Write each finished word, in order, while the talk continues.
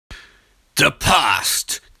The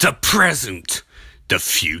past, the present, the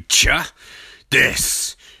future.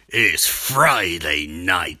 This is Friday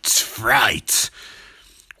Night's Fright.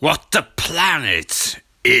 What the planet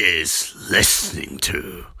is listening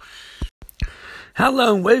to.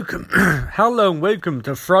 Hello and welcome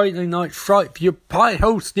to Friday Night Fright for your pie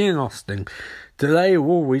host Ian Austin. Today,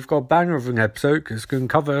 we've got a banger of an episode because it's going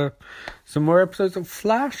to cover some more episodes of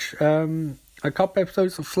Flash, a couple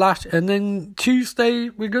episodes of Flash, and then Tuesday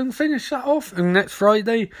we're going to finish that off, and next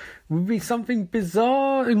Friday will be something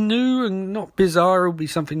bizarre and new, and not bizarre, it'll be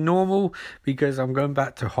something normal, because I'm going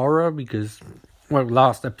back to horror, because, well,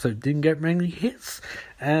 last episode didn't get many hits,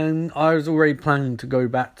 and I was already planning to go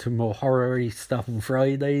back to more horror-y stuff on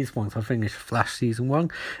Fridays once I finish Flash Season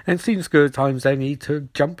 1, and it seems good times any to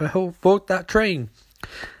jump aboard that train.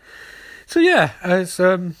 So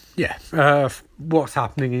what's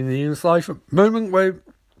happening in Ian's life at the moment, where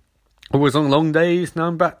I was on long days, now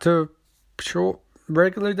I'm back to short,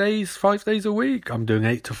 regular days, 5 days a week. I'm doing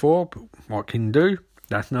 8 to 4, but what can you do?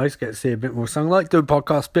 That's nice, get to see a bit more sunlight, do a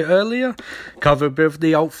podcast a bit earlier, cover a bit of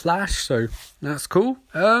the old Flash, so that's cool.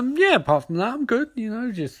 Apart from that, I'm good,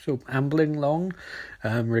 just sort of ambling along,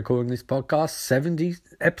 recording this podcast,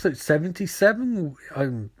 episode 77,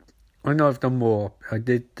 I know I've done more. I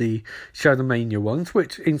did the Shuddermania ones,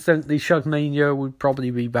 which incidentally, Shuddermania would probably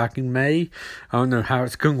be back in May. I don't know how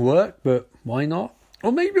it's going to work, but why not?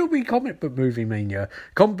 Or maybe it'll be Comic Book Movie Mania.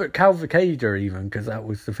 Comic Book Cavalcade even, because that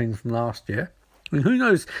was the thing from last year. And who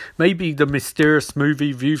knows, maybe the mysterious movie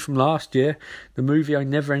review from last year, the movie I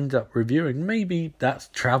never ended up reviewing, maybe that's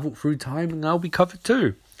travelled through time and that'll be covered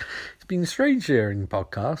too. It's been a strange year in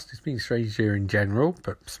podcast. It's been a strange year in general,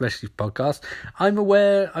 but especially podcast.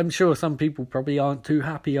 I'm sure some people probably aren't too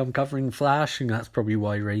happy I'm covering Flash, and that's probably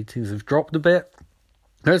why ratings have dropped a bit.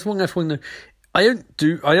 There's one last one. I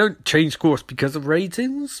don't change course because of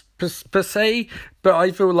ratings per se, but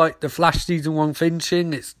I feel like the Flash Season 1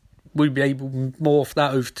 finishing, we'll be able to morph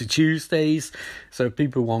that over to Tuesdays, so if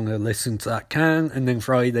people want to listen to that can, and then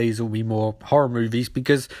Fridays will be more horror movies,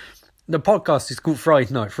 because the podcast is called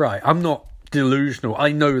Friday Night Fright. I'm not delusional.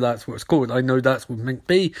 I know that's what it's called. I know that's what it meant to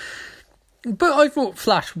be. But I thought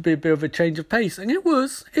Flash would be a bit of a change of pace. And it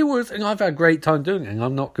was. And I've had a great time doing it. And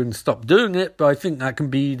I'm not going to stop doing it. But I think that can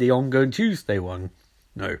be the ongoing Tuesday one.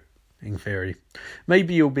 No, in theory.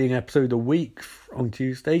 Maybe it'll be an episode a week on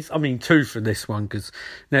Tuesdays. I mean, 2 for this one, because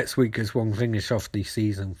next week is one finish off the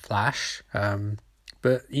season Flash.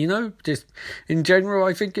 But, just in general,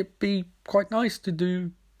 I think it'd be quite nice to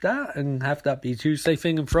do that and have that be a Tuesday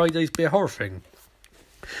thing and Fridays be a horror thing.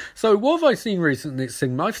 So what have I seen recently at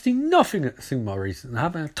cinema? I've seen nothing at the cinema recently. I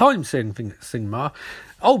haven't had time to see anything at the cinema.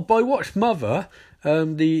 But I watched Mother,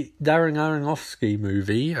 the Darren Aronofsky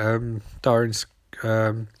movie,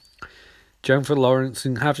 Jennifer Lawrence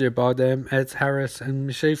and Javier Bardem, Ed Harris and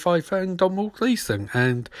Michelle Pfeiffer and Domhnall Gleeson,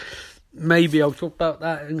 and maybe I'll talk about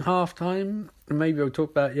that in halftime. Maybe I'll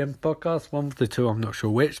talk about the podcast, one of the two, I'm not sure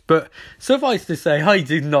which. But suffice to say, I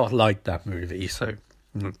did not like that movie, so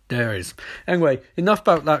there is. Anyway, enough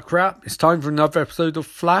about that crap. It's time for another episode of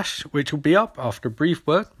Flash, which will be up after a brief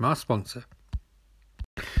word from our sponsor.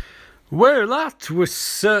 Well, that was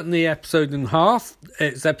certainly episode and a half.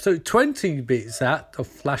 It's episode 20 to be exact of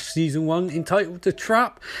Flash Season 1, entitled The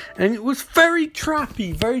Trap. And it was very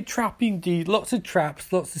trappy indeed. Lots of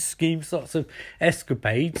traps, lots of schemes, lots of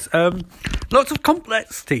escapades, lots of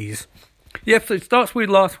complexities. The episode starts where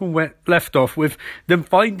the last one left off, with them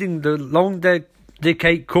finding the long dead,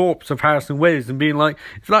 decayed corpse of Harrison Wells and being like,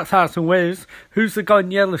 if that's Harrison Wells, who's the guy in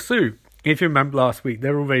the yellow suit? If you remember last week,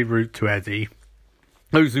 they were very rude to Eddie.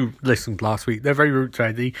 Those who listened last week, they're very rude to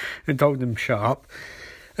Eddie and told him shut up.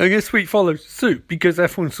 And this week follows suit, because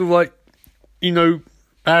everyone's sort of like,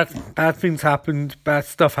 bad things happened, bad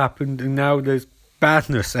stuff happened, and now there's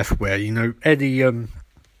badness everywhere. Eddie,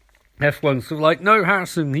 everyone's sort of like, no,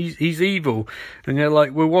 Harrison, he's evil. And they're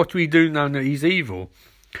like, well, what do we do now that he's evil?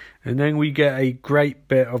 And then we get a great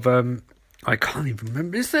bit of, I can't even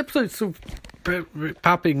remember. This episode's sort of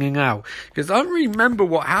popping out, because I don't really remember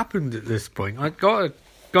what happened at this point. I've got to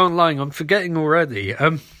go online. I'm forgetting already.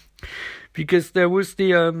 Because there was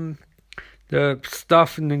the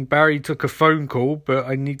stuff, and then Barry took a phone call, but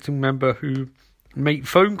I need to remember who made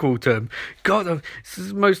phone call to him. God, this is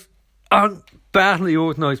the most badly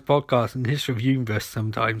organised podcast in the history of the universe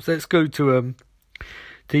sometimes. Let's go to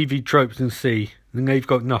TV tropes and see. And they've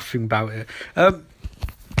got nothing about it.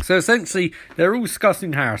 So essentially, they're all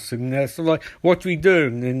discussing Harrison. They're sort of like, what are we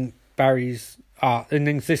doing? And then Barry's and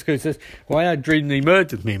then Cisco says, well, I had a dream they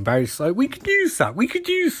murdered me. And Barry's like, we could use that. We could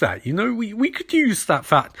use that. We could use that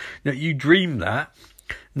fact that you dreamed that.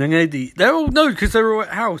 And then Eddie, because they're all at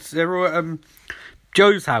house. They're all at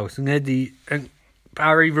Joe's house, and Eddie and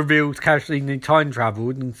Barry reveals casually he time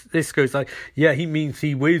travelled, and Cisco's like, yeah, he means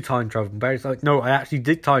he will time travel. And Barry's like, no, I actually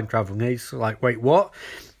did time travel. And he's like, wait, what?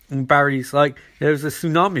 And Barry's like, there was a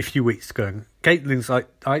tsunami a few weeks ago. And Caitlin's like,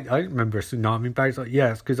 I remember a tsunami. And Barry's like,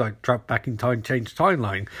 yeah, it's because I traveled back in time, changed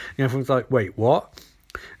timeline. And everyone's like, wait, what?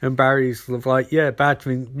 And Barry's like, yeah, bad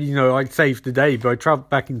thing, I saved the day, but I travelled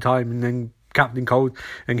back in time, and then Captain Cold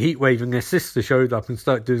and Heatwave and their sister showed up and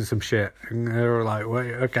started doing some shit. And they were like,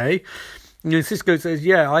 wait, okay. And then Cisco says,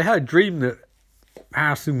 yeah, I had a dream that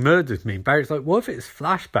Harrison murdered me. And Barry's like, what if it's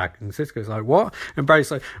flashback? And Cisco's like, what? And Barry's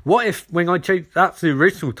like, what if when I changed, that's the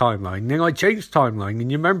original timeline, then I changed timeline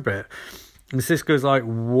and you remember it? And Cisco's like,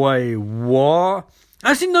 wait, what?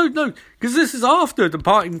 Actually, no, because this is after the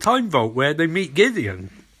parting time vault where they meet Gideon.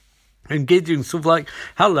 And Gideon's sort of like,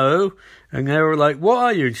 hello. And they were like, what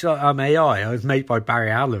are you? And she's like, I'm AI. I was made by Barry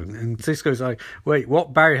Allen. And Cisco's like, wait,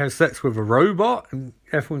 what? Barry has sex with a robot? And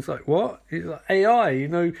everyone's like, what? He's like,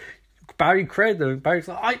 AI, Barry created her. And Barry's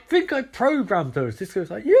like, I think I programmed her. And Cisco's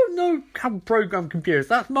like, you don't know how to program computers.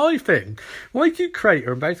 That's my thing. Why did you create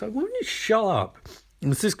her? And Barry's like, why don't you shut up?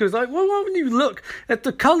 And Cisco's like, well, why don't you look at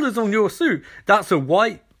the colours on your suit? That's a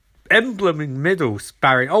white emblem in the middle,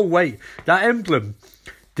 Barry. Oh, wait, that emblem.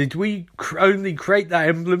 Did we only create that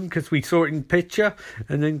emblem because we saw it in the picture?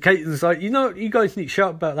 And then Caitlin's like, you guys need to shut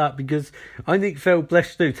up about that because I need to fail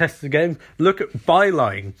blessed to test again. Look at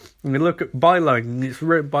Byline. And we look at Byline and it's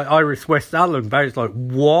written by Iris West Allen. Barry's like,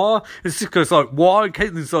 what? And Cisco's like, what? And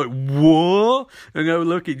Caitlin's like, what? And they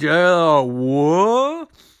look at Joe, what?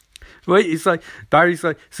 Wait, it's like, Barry's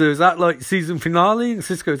like, so is that like season finale? And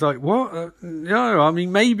Cisco's like, what? No, I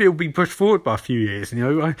mean, maybe it'll be pushed forward by a few years,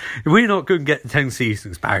 we're not going to get 10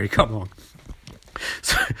 seasons, Barry, come on.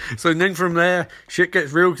 So then from there, shit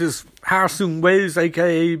gets real because Harrison Wells,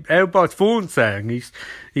 aka Elbart Thorne's there, and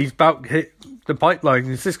he's about to hit the pipeline,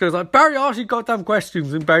 and Cisco's like, Barry, ask you goddamn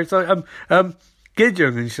questions, and Barry's like,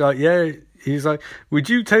 Gideon, and she's like, yeah. He's like, would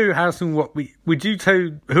you tell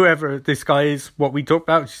whoever this guy is what we talked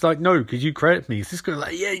about? She's like, no, because you created me. Cisco's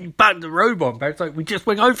like, yeah, you banned the robot. But it's like, we just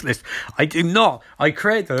went over this. I did not. I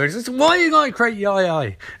created her. He says, why did I create the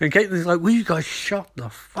AI? And Caitlin's like, will you guys shut the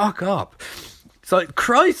fuck up? It's like,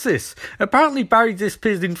 crisis. Apparently Barry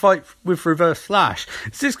disappears in fight with Reverse Flash.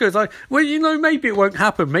 Cisco's like, well, maybe it won't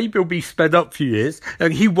happen. Maybe it'll be sped up a few years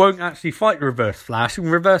and he won't actually fight Reverse Flash,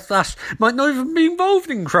 and Reverse Flash might not even be involved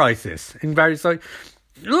in Crisis. And Barry's like,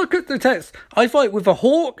 look at the text. I fight with a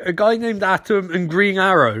Hawk, a guy named Atom, and Green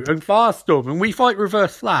Arrow, and Firestorm, and we fight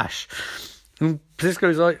Reverse Flash. And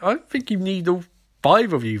Cisco's like, I don't think you need all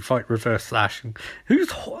 5 of you fight Reverse Flash. And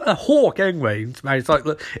who's a Hawk anyway? And Barry's like,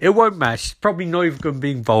 look, it won't matter. She's probably not even going to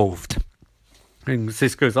be involved. And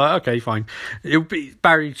Cisco's like, okay, fine. It'll be,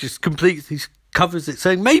 Barry just completely covers it,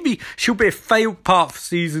 saying maybe she'll be a failed part for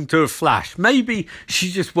season 2 of Flash. Maybe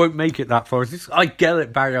she just won't make it that far. I get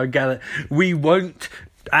it, Barry, I get it. We won't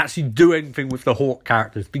actually do anything with the Hawk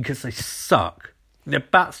characters because they suck. Their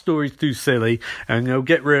backstory's too silly, and they'll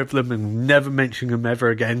get rid of them and never mention them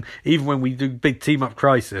ever again, even when we do big team-up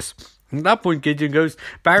Crisis. At that point, Gideon goes,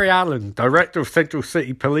 Barry Allen, director of Central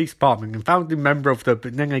City Police Department, and founding member of but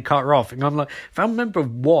then they cut her off. And I'm like, found member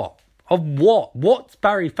of what? Of what? What's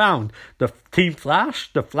Barry found? The Team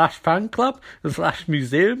Flash? The Flash Fan Club? The Flash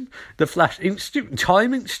Museum? The Flash Institute?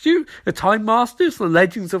 Time Institute? The Time Masters? The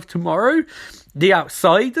Legends of Tomorrow? The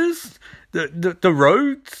Outsiders? The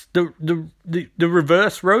roads, the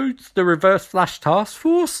reverse roads, the reverse Flash Task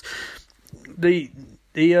Force, the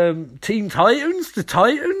Teen Titans, the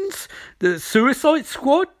Titans, the Suicide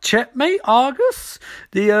Squad, Checkmate, Argus,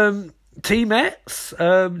 the Team X,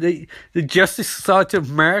 the Justice Society of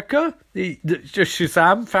America, the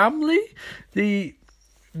Shazam family, the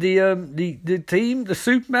team, the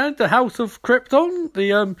Superman, the House of Krypton,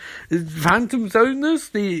 the Phantom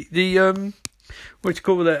Zoners, the what you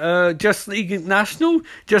call it? Justice League International,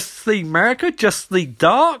 Justice League America, Justice League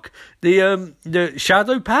Dark, the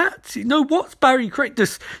Shadow Pact. What's Barry create?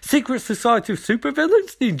 The Secret Society of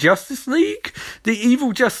Supervillains, the Justice League, the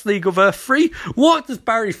Evil Justice League of Earth 3. What does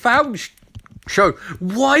Barry found show?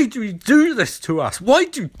 Why do you do this to us? Why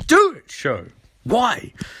do you do it, show?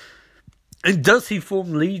 Why? And does he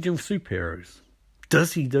form Legion of Superheroes?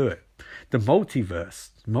 Does he do it? The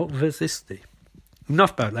multiversity.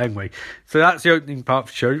 Enough about that anyway. So that's the opening part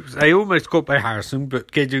of the show. They almost got by Harrison,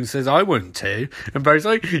 but Gideon says, I won't too. And Barry's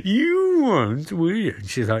like, you won't, will you? And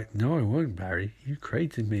she's like, no, I won't, Barry. You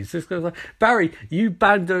created me. And Cisco's like, Barry, you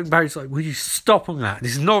banned her. And Barry's like, will you stop on that?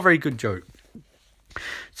 This is not a very good joke.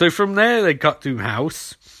 So from there, they cut to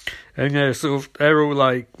house. And they're all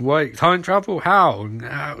like, wait, time travel? How? And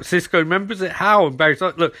Sisko remembers it, how? And Barry's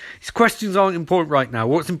like, look, these questions aren't important right now.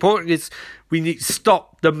 What's important is we need to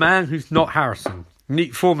stop the man who's not Harrison. We need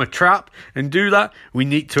to form a trap, and do that, we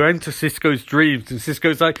need to enter Sisko's dreams. And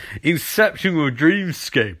Sisko's like, Inception or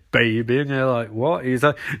Dreamscape, baby. And they're like, what? He's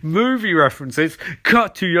like, movie references,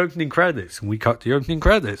 cut to the opening credits. And we cut to the opening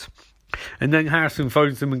credits. And then Harrison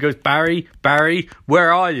phones him and goes, Barry,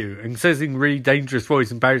 where are you? And says in really dangerous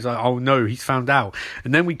voice, and Barry's like, oh no, he's found out.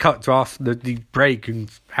 And then we cut to after the break, and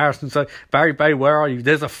Harrison's like, Barry, where are you?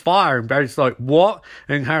 There's a fire. And Barry's like, what?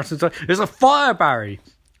 And Harrison's like, there's a fire, Barry.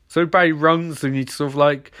 So Barry runs, and he's sort of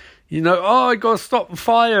like, I gotta stop the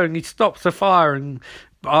fire, and he stops the fire. And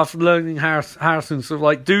after learning Harrison sort of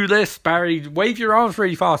like, do this, Barry, wave your arms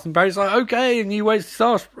really fast. And Barry's like, okay. And he waves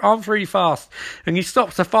his arms really fast. And he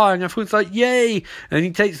stops the fire. And everyone's like, yay. And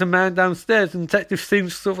he takes the man downstairs. And Detective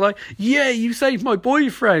seems sort of like, yay, you saved my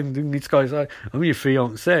boyfriend. And this guy's like, I'm your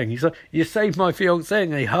fiancé. And he's like, you saved my fiancé.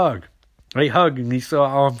 And they hug. And he's like,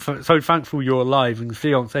 oh, I'm so thankful you're alive. And the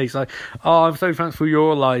fiance's like, oh, I'm so thankful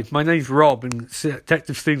you're alive. My name's Rob. And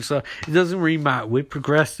Detective seems like, it doesn't really matter. We're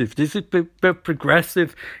progressive. This is the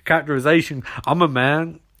progressive characterization. I'm a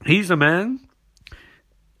man. He's a man.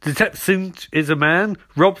 Detective Sims is a man.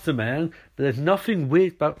 Rob's a man. But there's nothing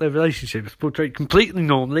weird about their relationship. It's portrayed completely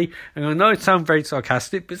normally. And I know it sounds very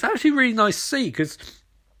sarcastic, but it's actually really nice to see, because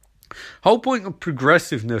whole point of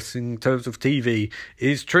progressiveness in terms of TV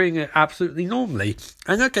is treating it absolutely normally.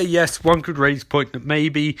 And okay, yes, one could raise the point that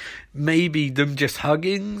maybe them just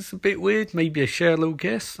hugging's a bit weird. Maybe a share a little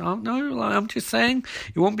kiss. I don't know. Like, I'm just saying,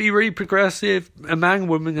 you won't be really progressive. A man,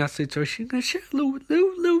 woman, that situation, they share a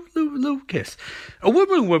little kiss. A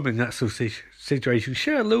woman, that sort of situation,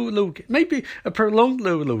 share a little kiss. Maybe a prolonged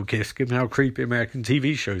little kiss, given how creepy American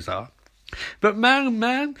TV shows are. But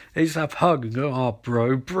man, they just have hug and go, oh,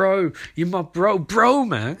 bro, you're my bro,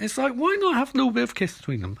 man. It's like, why not have a little bit of kiss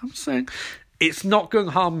between them? I'm saying it's not going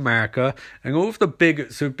to harm America, and all of the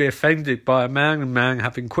bigots who'd be offended by a man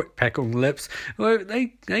having quick peck on the lips, well,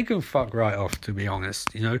 they can fuck right off, to be honest.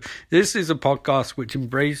 This is a podcast which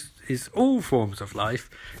embraces all forms of life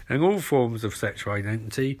and all forms of sexual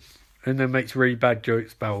identity, and then makes really bad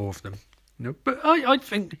jokes about all of them. But I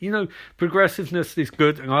think, progressiveness is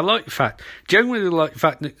good, and I genuinely like the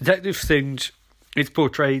fact that Detective Singe is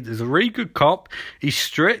portrayed as a really good cop. He's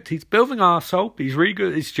strict, he's building arsehole, but he's really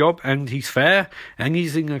good at his job, and he's fair, and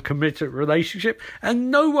he's in a committed relationship, and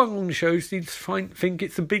no one on the show seems to think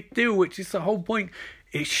it's a big deal, which is the whole point.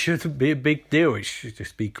 It shouldn't be a big deal, it should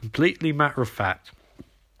just be completely matter of fact.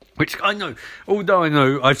 Which I know, although I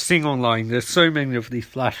know I've seen online, there's so many of these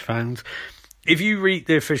Flash fans. If you read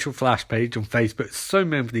the official Flash page on Facebook, so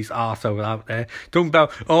many of these arseholes out there talking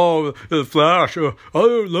about, the Flash, I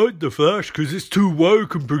don't like the Flash because it's too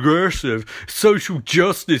woke and progressive. Social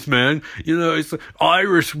justice, man. It's like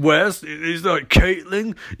Iris West, it's like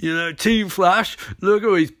Caitlyn, Team Flash. Look at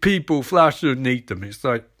all these people, Flash don't need them. It's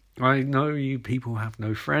like, I know you people have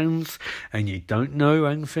no friends, and you don't know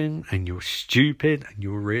anything, and you're stupid, and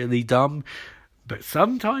you're really dumb. But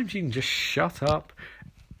sometimes you can just shut up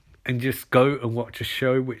and just go and watch a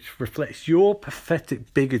show which reflects your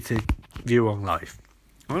pathetic, bigoted view on life.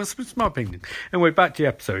 Well, that's my opinion. Anyway, back to the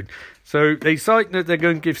episode. So they decide that they're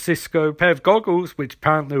going to give Sisko a pair of goggles, which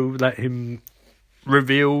apparently will let him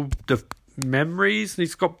reveal the memories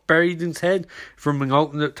he's got buried in his head from an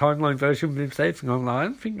alternate timeline version of himself. And I'm like, I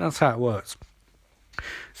don't think that's how it works.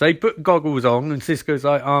 So they put goggles on, and Sisko's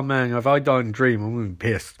like, oh man, if I die in a dream, I'm going to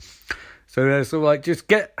be pissed. So they're sort of like, just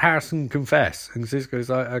get Harrison confess. And Sisko's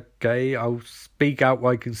like, okay, I'll speak out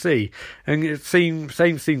what I can see. And it seemed,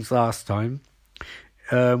 same scenes last time,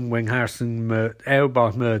 when Harrison,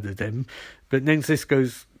 Eobard murdered him. But then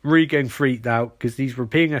Sisko's really getting freaked out because he's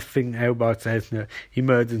repeating everything Eobard says, that he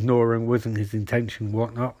murdered Nora and wasn't his intention and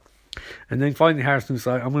whatnot. And then finally Harrison's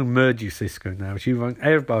like, I'm going to murder you, Sisko, now.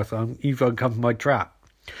 Eobard's like, you've uncovered my trap.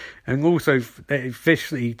 And also,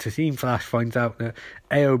 officially, Team Flash finds out that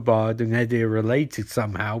Eobard and Eddie are related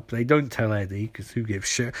somehow, but they don't tell Eddie, because who gives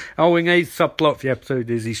shit. Oh, and Eddie's subplot of the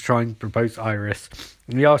episode is he's trying to propose to Iris.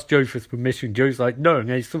 And he asks Joe for his permission. Joe's like, no.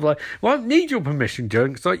 And Eddie's sort of like, well, I don't need your permission, Joe.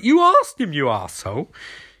 And it's like, you asked him, you arsehole.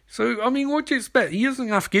 So, I mean, what do you expect? He doesn't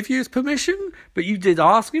have to give you his permission, but you did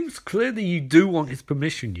ask him. So clearly you do want his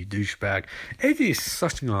permission, you douchebag. Eddie is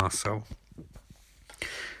such an arsehole.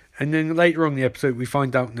 And then later on in the episode, we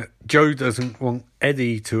find out that Joe doesn't want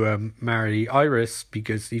Eddie to marry Iris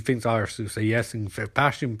because he thinks Iris will say yes and feel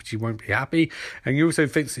passion, but she won't be happy. And he also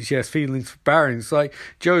thinks that she has feelings for Barry. And it's like,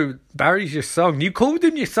 Joe, Barry's your son. You called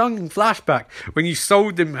him your son in flashback when you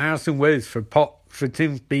sold him Harrison Wells for pot for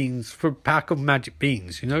Tim's beans, for a pack of magic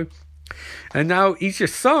beans, you know? And now he's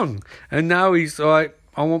just sung. And now he's like,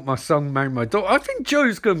 I want my son to marry my daughter. I think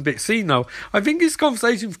Joe's gone a bit senile. I think his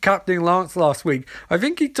conversation with Captain Lance last week, I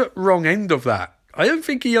think he took the wrong end of that. I don't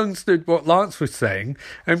think he understood what Lance was saying.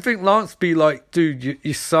 I think Lance be like, dude,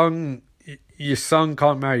 your son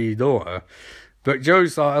can't marry your daughter. But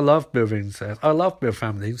Joe's like, I love Bill incest. I love Bill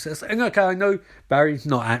family incest. And okay, I know Barry's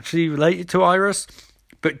not actually related to Iris,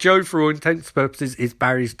 but Joe, for all intents and purposes, is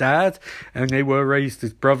Barry's dad, and they were raised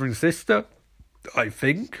as brother and sister, I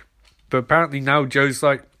think. But apparently now Joe's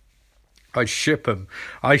like, I ship them.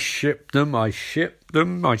 I ship them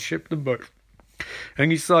both.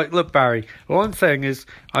 And he's like, look, Barry, all I'm saying is,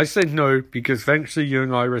 I said no because eventually you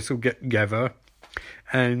and Iris will get together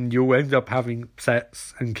and you'll end up having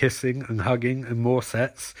sets and kissing and hugging and more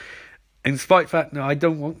sets. In spite of the fact that I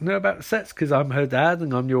don't want to know about the sets because I'm her dad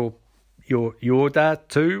and I'm your dad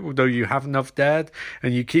too, although you have another dad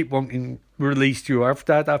and you keep wanting released your other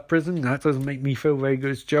dad out of prison. That doesn't make me feel very good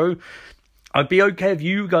as Joe. I'd be okay with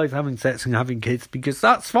you guys having sex and having kids because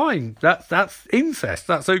that's fine. That's incest.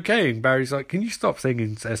 That's okay. And Barry's like, can you stop saying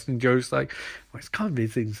incest? And Joe's like, well, it's kind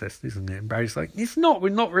of incest, isn't it? And Barry's like, it's not. We're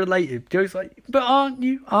not related. Joe's like, but aren't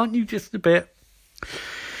you? Aren't you just a bit?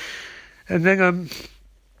 And then,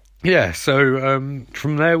 So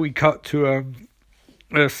from there we cut to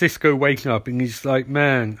Cisco waking up and he's like,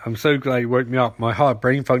 man, I'm so glad you woke me up. My heart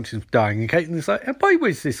brain function's dying. And Caitlin's like, hey, by the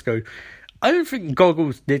way, Cisco, I don't think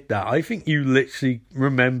Goggles did that. I think you literally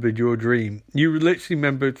remembered your dream. You literally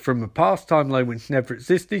remembered from a past timeline which never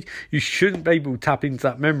existed. You shouldn't be able to tap into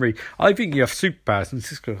that memory. I think you have superpowers. And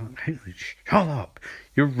Cisco's like, hey, shut up.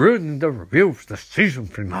 You're ruining the reveal of the season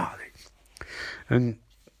finale. And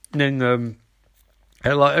then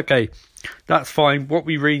they're like, okay, that's fine. What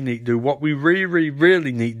we really need to do, what we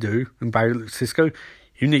really need to do, and Barry looks at Cisco,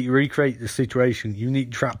 you need to recreate the situation. You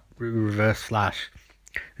need to trap Reverse Flash.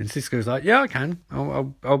 And Cisco's like, yeah, I can.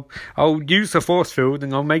 I'll use the force field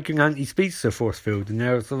and I'll make an anti-speed to the force field. And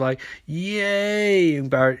they're also like, yay!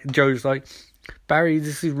 And Joe's like, Barry,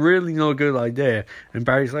 this is really not a good idea. And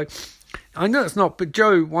Barry's like, I know it's not, but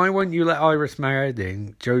Joe, why won't you let Iris marry Eddie?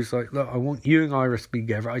 And Joe's like, look, I want you and Iris to be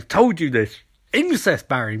together. I've told you this. Incest,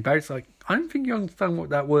 Barry. And Barry's like, I don't think you understand what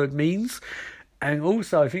that word means. And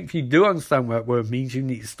also, I think if you do understand what that word means, you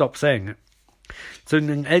need to stop saying it. So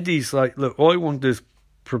then Eddie's like, look, all I want to do is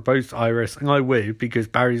propose to Iris, and I will, because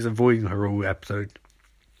Barry's avoiding her all episode.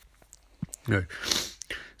 No.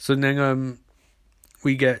 So then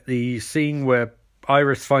we get the scene where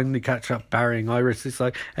Iris finally catches up Barry, and Iris is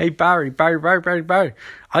like, hey, Barry,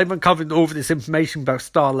 I've uncovered all of this information about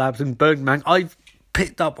Star Labs and Birdman. I've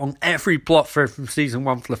picked up on every plot thread from season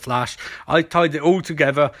 1 for The Flash. I tied it all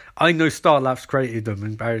together. I know Star Labs created them.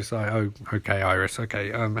 And Barry's like, oh, okay, Iris,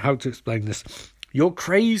 okay. How to explain this? You're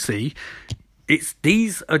crazy.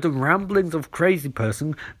 These are the ramblings of a crazy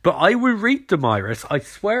person, but I will read them, Iris. I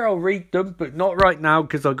swear I'll read them, but not right now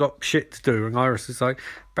because I got shit to do. And Iris is like,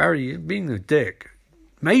 Barry, you're being a dick.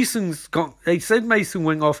 They said Mason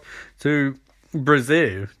went off to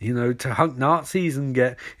Brazil, to hunt Nazis and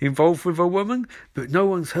get involved with a woman, but no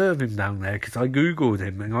one's heard of him down there because I googled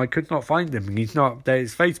him and I could not find him, and he's not updated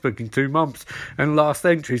his Facebook in 2 months, and last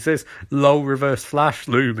entry says lol Reverse Flash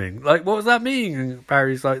looming. Like, what does that mean? And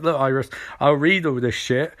Barry's like, look, Iris, I'll read all this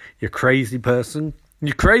shit, you crazy person.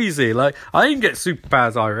 You're crazy. Like, I didn't get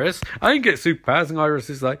superpowers, Iris. I didn't get superpowers. And Iris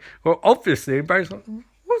is like, well, obviously. And Barry's like,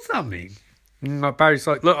 what's that mean? And Barry's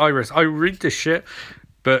like, look, Iris, I read this shit,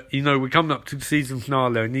 but, we're coming up to the season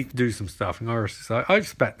finale. I need to do some stuff. And Iris is like, I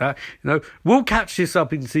expect that. We'll catch this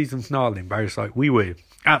up in season finale. And Barry's like, we will.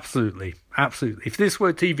 Absolutely. Absolutely. If this were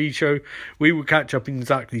a TV show, we would catch up in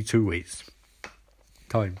exactly 2 weeks.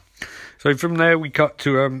 Time. So from there, we cut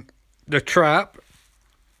to the trap,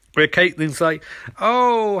 where Caitlin's like,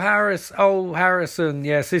 Harrison,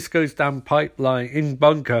 yeah, Cisco's down pipeline in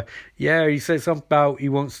bunker. Yeah, he said something about he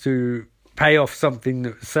wants to pay off something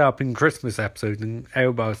that was set up in Christmas episode, and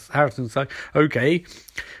Harrison's like, okay.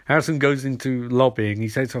 Harrison goes into lobbying, he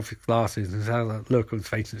takes off his glasses and has a look on his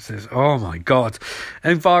face and says, oh my god.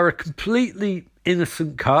 And via a completely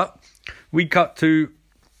innocent cut, we cut to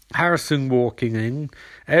Harrison walking in,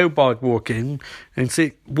 Eobard walking,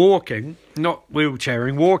 and walking, not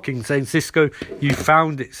wheelchairing, walking, saying, Cisco, you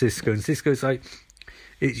found it, Cisco. And Cisco's like,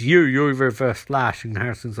 it's you're Reverse Flash. And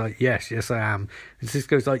Harrison's like, yes, I am. And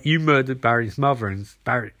Cisco's like, you murdered Barry's mother. And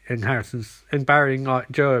Barry and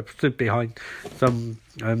like Joe stood behind some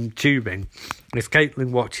tubing as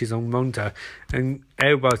Caitlin watches on monitor. And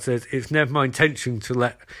Eobard says, it's never my intention to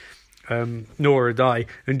let nor had I.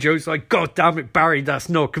 And Joe's like, God damn it, Barry, that's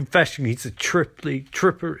not a confession. He's a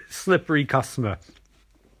slippery customer.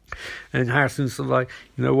 And Harrison's sort of like,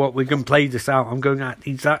 you know what, we can play this out. I'm going to act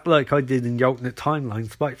exactly like I did in the alternate timeline,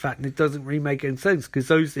 despite the fact that it doesn't really make any sense, because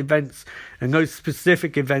those events and those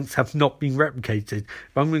specific events have not been replicated.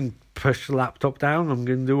 If I'm going to push the laptop down, I'm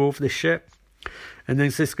going to do all this shit. And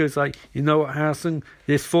then Cisco's like, you know what, Harrison,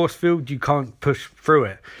 this force field, you can't push through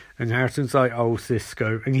it. And Harrison's like, oh,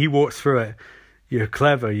 Cisco. And he walks through it. You're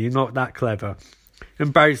clever. You're not that clever.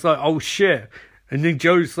 And Barry's like, oh, shit. And then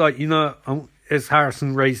Joe's like, you know, as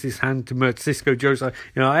Harrison raised his hand to murder Cisco, Joe's like,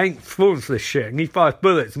 you know, I ain't falling for this shit. And he fires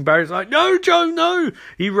bullets. And Barry's like, no, Joe, no.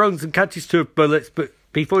 He runs and catches 2 bullets. But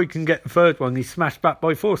before he can get the 3rd one, he's smashed back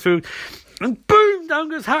by force field. And boom, down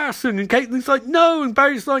goes Harrison. And Caitlin's like, no. And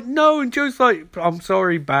Barry's like, no. And Joe's like, I'm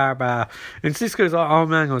sorry, bah. And Cisco's like, oh,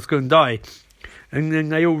 man, I was going to die. And then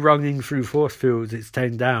they all run in through force fields. It's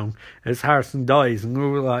 10 down as Harrison dies. And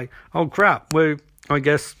we're like, oh, crap. Well, I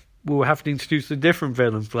guess we'll have to introduce a different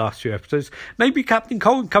villain for the last 2 episodes. Maybe Captain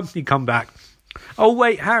Cold and company come back. Oh,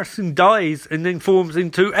 wait, Harrison dies and then forms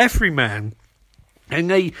into Everyman.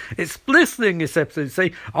 And it's blistering this episode. They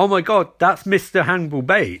say, oh, my God, that's Mr. Hannibal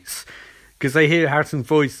Bates. Because they hear Harrison's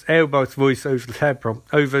voice, Aelbard's voice over the teleprompt,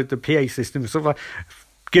 over the PA system, sort of like,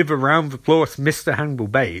 give a round of applause to Mr. Hannibal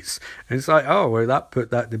Bates. And it's like, oh, well, that put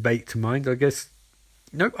that debate to mind. I guess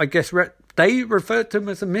they referred to him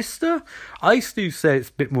as a Mr. I still say it's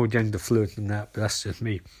a bit more gender fluid than that, but that's just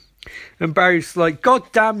me. And Barry's like,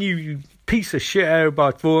 God damn you, you piece of shit,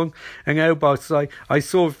 Aelbard Thorne. And Aelbard's like, I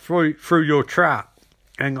saw through your trap.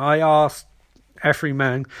 And I asked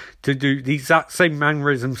Everyman to do the exact same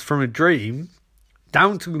mannerisms from a dream,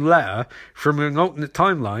 down to the letter, from an alternate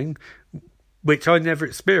timeline, which I never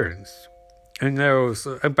experienced. And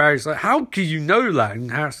Barry's like, how do you know that?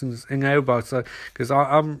 And Harrison's and Aelbard's like, because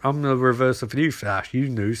I'm the reverse of you, Flash. You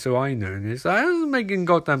knew, so I knew. And it's like, that doesn't make any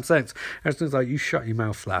goddamn sense. Harrison's like, you shut your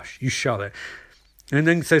mouth, Flash. You shut it. And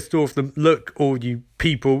then says to all of them, look, all you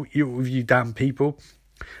people, you damn people,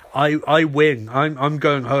 I win. I'm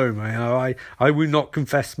going home. I will not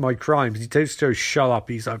confess my crimes. He tells Joe, shut up.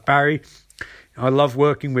 He's like, Barry, I love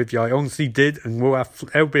working with you. I honestly did. And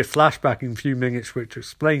there'll be a flashback in a few minutes which will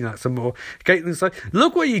explain that some more. Caitlin's like,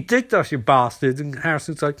 look what you did to us, you bastard. And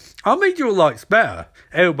Harrison's like, I made your lives better.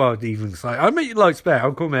 Aelbard even's like, I made your lives better.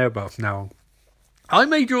 I'll call him Aelbard from now on. I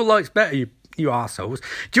made your lives better, you assholes.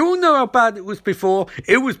 Do you all know how bad it was before?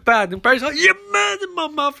 It was bad. And Barry's like, you murdered my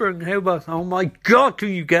mother. And Aelbard's like, oh my God, can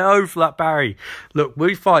you get over that, Barry? Look,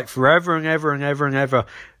 we fight forever and ever and ever and ever.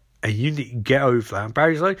 And you need to get over that. And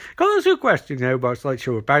Barry's like, can I ask you a question? Aelbard's like,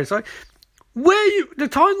 sure. Barry's like, the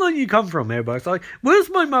timeline you come from? Aelbard's like, was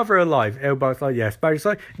my mother alive? Aelbard's like, yes. Barry's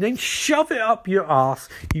like, then shove it up your ass,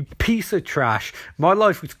 you piece of trash. My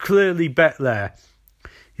life was clearly better there.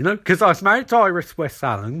 You know, because I was married to Iris West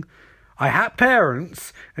Allen. I had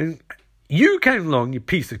parents, and you came along, you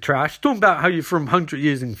piece of trash, talking about how you're from 100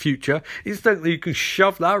 years in the future. Instantly, you can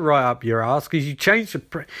shove that right up your ass because you changed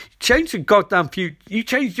the goddamn future. You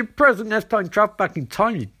changed your present as time travel back in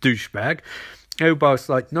time, you douchebag. Aelbard's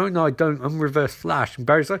like, no, I don't. I'm Reverse Flash. And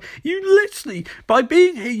Barry's like, you literally, by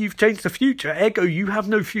being here, you've changed the future. Ergo, you have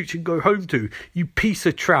no future to go home to, you piece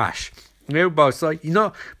of trash. And Aelbard's like, you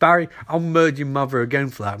know, Barry, I'll murder your mother again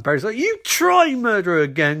for that. And Barry's like, you try murder her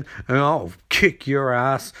again, and I'll kick your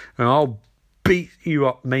ass, and I'll beat you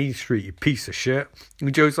up Main Street, you piece of shit.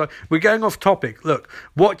 And Joe's like, we're going off topic. Look,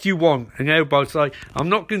 what do you want? And Aelbard's like, I'm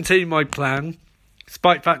not going to tell you my plan,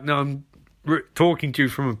 despite the fact that I'm talking to you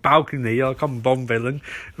from a balcony like I'm a Bond villain.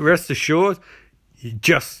 Rest assured,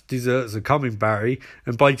 just desserts are coming, Barry.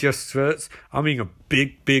 And by just desserts, I mean a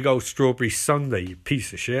big old strawberry sundae, you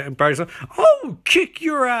piece of shit. And Barry's like, oh, kick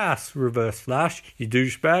your ass, Reverse Flash, you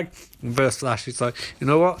douchebag. And Reverse Flash is like, you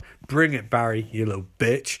know what? Bring it, Barry, you little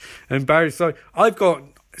bitch. And Barry's like,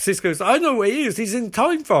 Cisco's like, I know where he is. He's in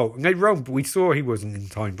Time Vault. And they run, but we saw he wasn't in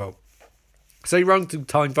Time Vault. So they run to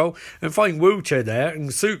Time Vault and find Wheelchair there and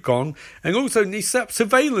the suit gone. And also they set up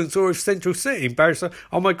surveillance over Central City. And Barry's like,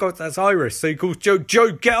 oh my God, that's Iris. So he calls Joe,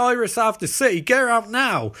 get Iris out of the city. Get her out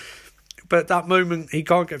now. But at that moment, he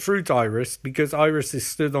can't get through to Iris because Iris is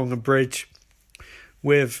stood on a bridge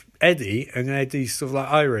with Eddie. And Eddie's sort of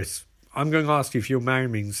like, Iris, I'm going to ask you if you'll marry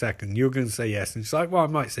me in a second. You're going to say yes. And she's like, well, I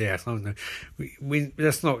might say yes. I don't know.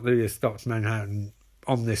 Let's not do this Dr. Manhattan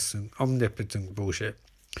omnipotent bullshit.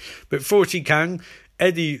 But before she can,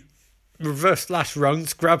 Eddie Reverse Flash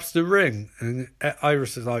runs, grabs the ring. And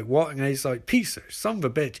Iris is like, what? And Eddie's like, piece of son of a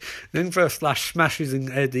bitch. And then Reverse Flash smashes in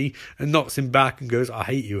Eddie and knocks him back and goes, I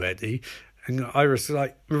hate you, Eddie. And Iris is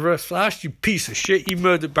like, Reverse Flash, you piece of shit, you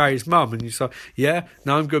murdered Barry's mum. And he's like, yeah,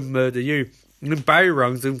 now I'm going to murder you. And then Barry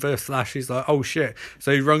runs, and Reverse Flash is like, oh shit.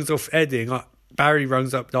 So he runs off Eddie, and Barry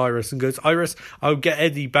runs up to Iris and goes, Iris, I'll get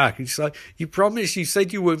Eddie back. And she's like, you promised, you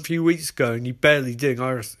said you would a few weeks ago, and you barely did,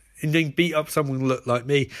 Iris. And then beat up someone who looked like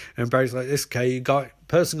me. And Barry's like, this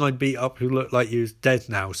person I beat up who looked like you is dead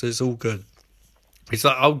now, so it's all good. He's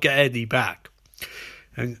like, I'll get Eddie back.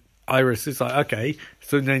 And Iris is like, okay.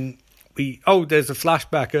 So then there's a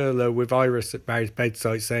flashback earlier with Iris at Barry's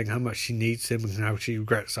bedside saying how much she needs him and how she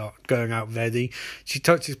regrets going out with Eddie. She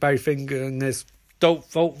touches Barry's finger and there's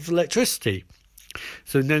volt of electricity.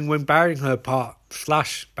 So then when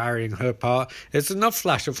Flash burying her part, it's enough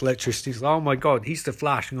flash of electricity. It's like, oh my God, he's the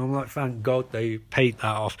Flash. And I'm like, thank God they paid that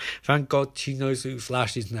off. Thank God she knows who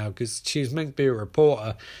Flash is now, because she was meant to be a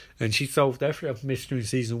reporter and she solved every other mystery in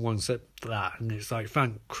season 1 except that. And it's like,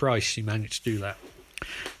 thank Christ she managed to do that.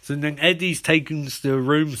 So then Eddie's taken to the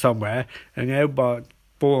room somewhere, and Eobard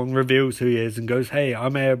Thawne reveals who he is and goes, hey,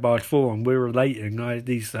 I'm Eobard Thawne, we're relating.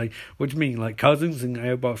 Eddie's like, what do you mean, like cousins? And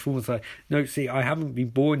Eobard Thawne's like, no, see, I haven't been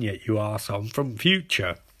born yet, you arsehole, I'm from the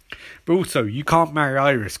future. But also, you can't marry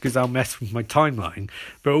Iris because I'll mess with my timeline.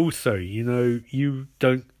 But also,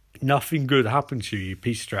 nothing good happens to you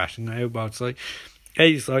piece of trash. And Eobard's like,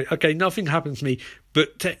 Eddie's like, okay, nothing happens to me,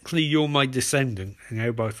 but technically you're my descendant. And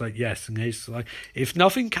Eobard's like, yes. And Eddie's like, if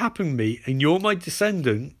nothing happened to me and you're my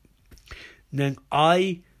descendant, then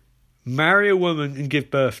I marry a woman and give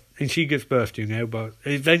birth, and she gives birth to you. And Eobard,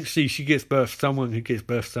 eventually she gives birth to someone who gives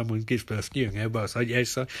birth to someone who gives birth to you. And Eobard's like, yes.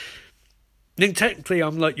 So then technically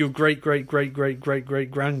I'm like your great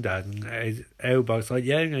granddad. And Eobard's like,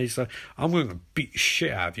 yeah. And he's like, I'm going to beat the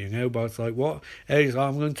shit out of you. And Eobard's like, what? And he's like,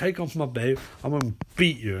 I'm going to take off my belt, I'm going to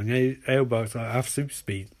beat you. And Eobard's like, I have super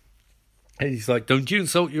speed. And he's like, don't you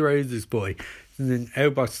insult your eldest boy. And then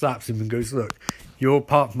Eobard slaps him and goes, look, you're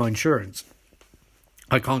part of my insurance.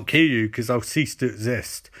 I can't kill you because I'll cease to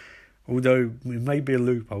exist. Although it may be a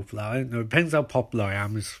loophole for that. I don't know. It depends how popular I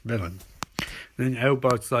am as villain. And then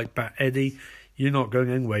Eobard's like, but Eddie, you're not going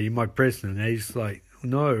anywhere. You're my prisoner. And he's like,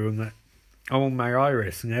 no. And I won't marry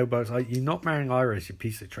Iris. And Eobard's like, you're not marrying Iris, you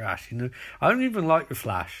piece of trash. I don't even like the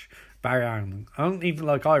Flash, Barry Allen. I don't even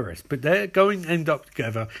like Iris. But they're going to end up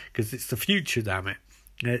together because it's the future, damn it.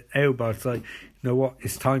 And Eobard's like, you know what?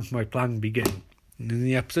 It's time for my plan to begin. And then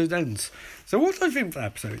the episode ends. So what do I think of the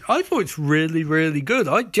episode? I thought it's really, really good.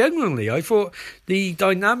 I thought the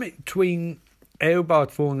dynamic between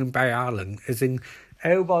Eobard Thawne and Barry Allen, as in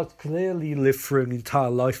Eobard clearly lived through an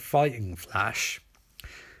entire life fighting Flash,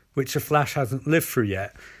 which the Flash hasn't lived through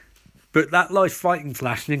yet. But that life fighting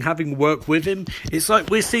Flash and then having worked with him, it's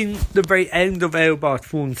like we're seeing the very end of Eobard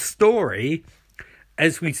Thawne's story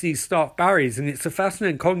as we see start Barry's, and it's a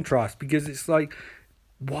fascinating contrast because it's like,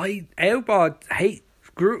 why Eobard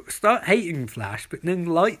start hating Flash, but then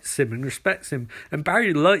likes him and respects him, and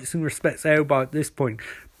Barry likes and respects Eobard at this point.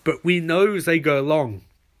 But we know as they go along,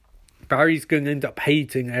 Barry's going to end up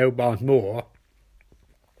hating Eobard more.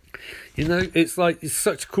 It's like, it's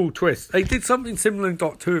such a cool twist. They did something similar in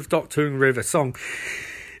Doctor Who with Doctor Who and River Song,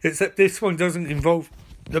 except this one doesn't involve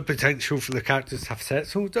the potential for the characters to have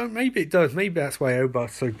sex. Although maybe it does. Maybe that's why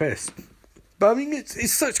Eobard's so pissed. But I mean,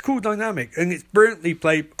 it's such a cool dynamic, and it's brilliantly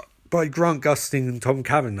played by Grant Gustin and Tom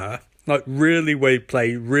Cavanagh. Like, really well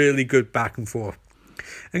played, really good back and forth.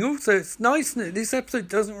 And also, it's nice that this episode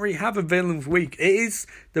doesn't really have a villain's week. The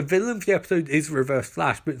villain for the episode is Reverse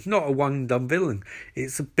Flash, but it's not a one-and-done villain.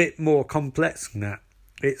 It's a bit more complex than that.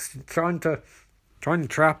 It's trying to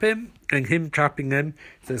trap him, and him trapping them.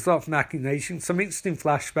 So there's a lot of machinations, some interesting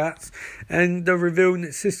flashbacks, and the revealing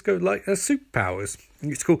that Cisco has superpowers.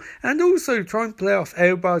 It's cool. And also trying to play off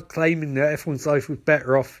Eobard claiming that everyone's life was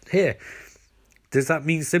better off here. Does that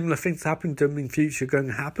mean similar things happen to him in future going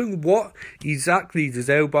to happen? What exactly does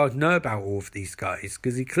Eobard know about all of these guys?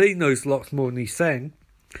 Because he clearly knows lots more than he's saying.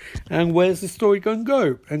 And where's the story going to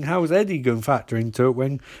go? And how is Eddie going to factor into it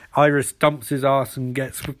when Iris dumps his ass and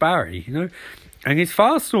gets with Barry, And is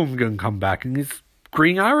Firestorm going to come back? And is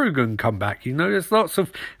Green Arrow going to come back? There's lots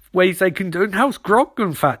of ways they can do it. And how's Grog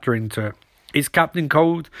going to factor into it? Is Captain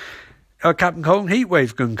Cold and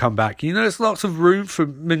Heatwave going to come back? There's lots of room for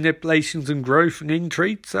manipulations and growth and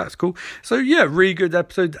intrigue, so that's cool. So yeah, really good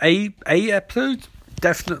episode. A episode,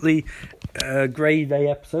 definitely a grade A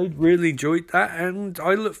episode. Really enjoyed that, and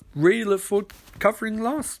I really look forward to covering the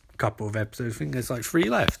last couple of episodes. I think there's 3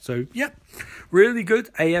 left. So yeah, really good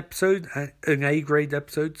A episode, an A grade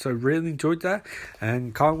episode. So really enjoyed that,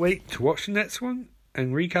 and can't wait to watch the next one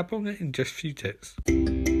and recap on it in just a few tips.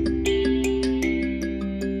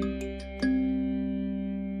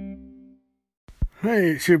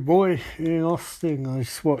 Hey, it's your boy Ian Austin. I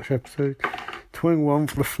just watched episode 21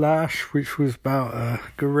 for The Flash, which was about a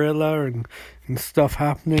gorilla and stuff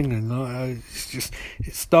happening, and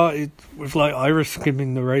it started with like Iris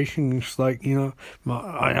giving narration. It's like, you know,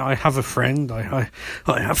 I have a friend, I have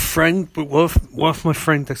a friend, but what if my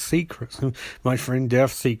friend has secrets? And my friend did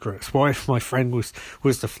have secrets. What if my friend was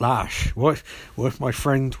the Flash? What if my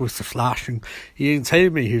friend was the Flash and he didn't tell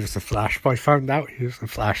me he was the Flash, but I found out he was the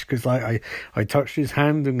Flash because like I touched his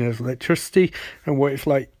hand and there's electricity. And what if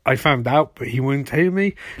like I found out but he wouldn't tell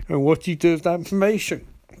me? And what do you do with that information?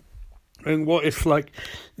 And what if, like,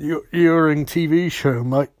 you're in TV show,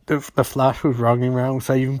 and, like, the Flash was running around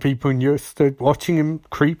saving people, and you stood watching him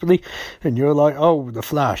creepily, and you're like, oh, the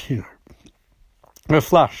Flash, you know, the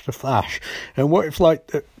Flash. And what if,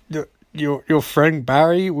 like, your friend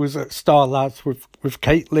Barry was at Star Labs with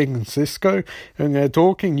Caitlin and Cisco, and they're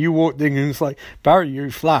talking, you walked in, and it's like, Barry,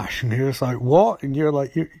 you Flash, and he was like, what? And you're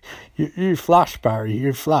like, you Flash, Barry,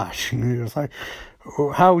 you Flash, and he was like,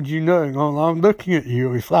 well, how would you know? I'm looking at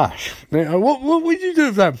you with Flash. What would you do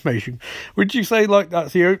with that information? Would you say, like,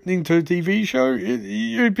 that's the opening to a TV show?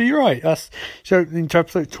 You'd be right. That's the opening to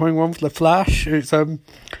episode 21 for The Flash. It's,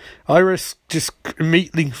 Iris just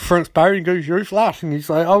immediately confronts Barry and goes, you're Flash. And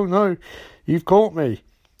he's like, oh no, you've caught me.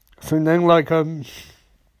 So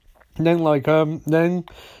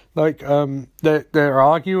they're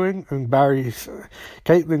arguing, and Barry's,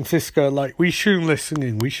 Caitlin, Cisco are like, we shouldn't listen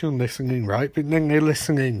in, right? But then they're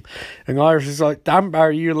listening, and Iris is like, damn,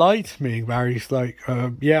 Barry, you lied to me. And Barry's like,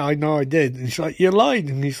 yeah, I know I did. And she's like, you lied.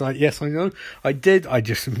 And he's like, yes, I know, I did. I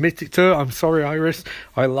just admitted to her. I'm sorry, Iris.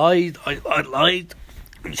 I lied. I lied.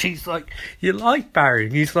 And she's like, you lied, Barry.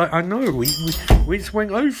 And he's like, I know, we just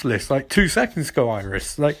went over this like 2 seconds ago,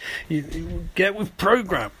 Iris. Like, you get with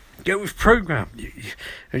program.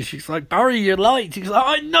 And she's like, Barry, you lied. He's like,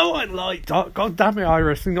 I know I lied. Oh, God damn it,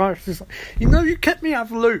 Iris. And Iris is like, you know, you kept me out of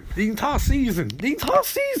the loop the entire season,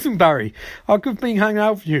 Barry. I could have been hanging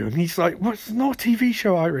out with you. And he's like, well, it's not a TV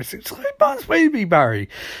show, Iris. It's like Buzz Baby, Barry.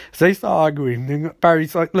 So they start arguing. And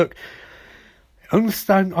Barry's like, look,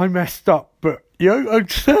 understand I messed up, but you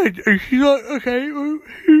understand. And she's like, okay, who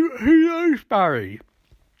knows, Barry?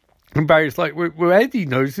 And Barry's like, well, Eddie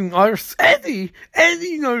knows, and Iris, Eddie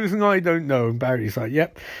knows, and I don't know. And Barry's like,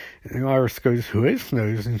 yep. And Iris goes, who else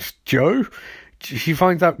knows? And it's Joe. She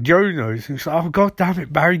finds out Joe knows, and she's like, oh, God damn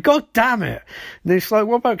it, Barry, God damn it. And it's like,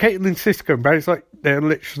 what about Caitlin and Cisco? And Barry's like, they're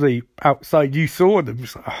literally outside, you saw them.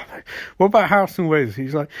 It's like, oh, what about Harrison Wes?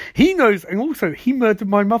 He's like, he knows, and also, he murdered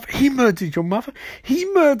my mother. He murdered your mother. He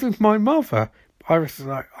murdered my mother. Iris is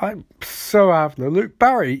like, I'm so out of the loop.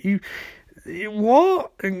 Barry,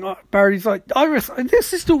 what? And Barry's like, Iris,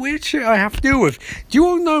 this is the weird shit I have to deal with. Do you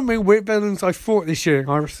all know how many weird villains I fought this year? And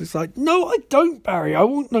Iris is like, no, I don't, Barry. I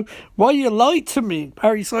won't know why you lied to me.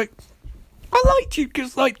 Barry's like, I liked you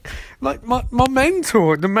because, like my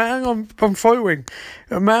mentor, the man I'm following,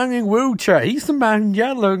 a man in a wheelchair, he's the man in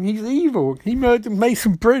yellow and he's evil. He murdered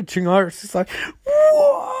Mason Bridge. And Iris is like,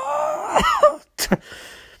 what?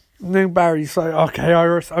 And then Barry's like, okay,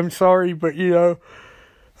 Iris, I'm sorry, but, you know,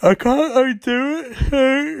 I can't undo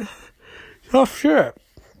it. Tough shit.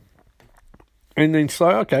 And then it's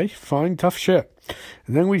like, okay, fine, tough shit.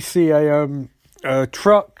 And then we see a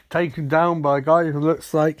truck taken down by a guy who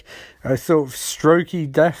looks like a sort of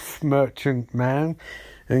strokey death merchant man.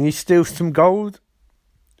 And he steals some gold.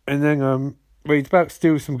 And then he's about to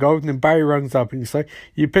steal some gold. And then Barry runs up and he's like,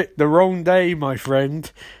 you picked the wrong day, my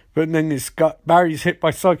friend. But then Barry's hit by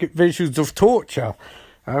psychic visions of torture.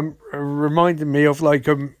 Reminded me of like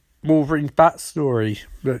Wolverine's backstory,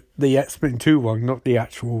 but the X-Men 2 one, not the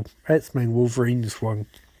actual X-Men Wolverine's one.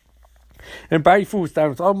 And Barry falls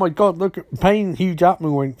down. Oh my God, look at the pain Hugh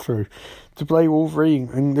Jackman went through to play Wolverine.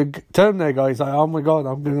 And the Terminator guy's like, oh my God,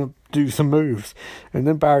 I'm gonna do some moves. And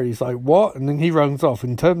then Barry's like, what? And then he runs off,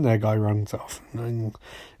 and Terminator guy runs off. And then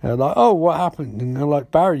they're like, oh, what happened? And they're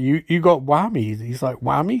like, Barry, you got whammies. He's like,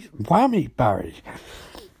 whammy, Barry.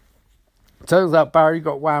 Turns out Barry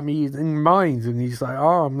got whammies in minds, and he's like,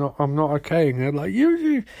 oh, I'm not okay. And they're like,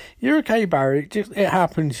 you're okay, Barry. It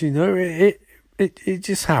happens, you know. It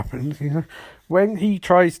just happens, you know. When he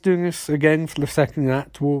tries doing this again for the second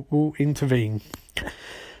act, we'll intervene.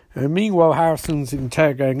 Meanwhile, Harrison's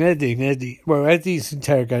interrogating Eddie, and Eddie's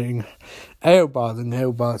interrogating Eobard, and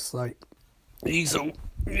Eobard's like, he's all,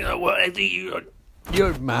 you know what, Eddie, you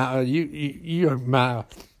don't matter. You don't matter.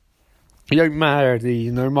 You don't matter, Eddie,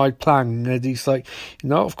 you know, my plan. And Eddie's like, you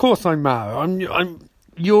know, of course I matter.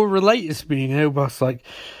 You're related to me. And Eobard's like,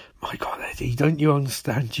 my God, Eddie, don't you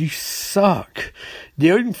understand? You suck.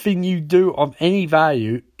 The only thing you do of any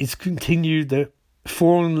value is continue the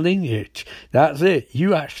foreign lineage. That's it.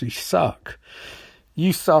 You actually suck.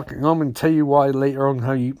 You suck, and I'm going to tell you why later on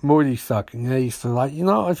how you more you suck. And they used to like,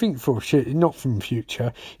 I think for shit, you're not from the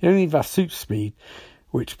future. You don't need that super speed,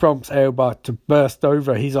 which prompts Eobard to burst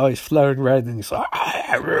over, his eyes flowing red, and he's like, I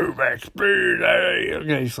have Rubik's speed, eh?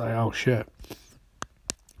 And he's like, oh shit.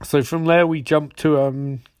 So from there we jump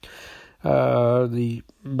to the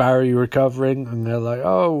Barry recovering, and they're like,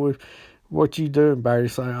 oh, what you doing?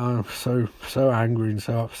 Barry's like, oh, I'm so angry and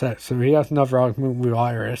so upset. So he has another argument with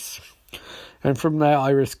Iris. And from there,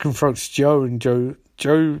 Iris confronts Joe, and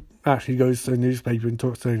Joe actually goes to the newspaper and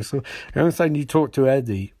talks to him. So I understand you talk to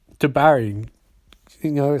Barry.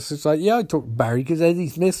 It's just like, yeah, I talked to Barry because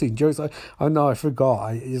Eddie's missing. Joe's like, oh no, I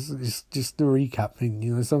forgot. It's just the recap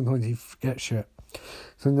thing. Sometimes you forget shit.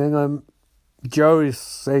 So then Joe is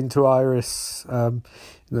saying to Iris,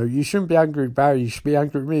 you shouldn't be angry at Barry, you should be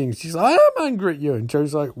angry at me. And she's like, I am angry at you. And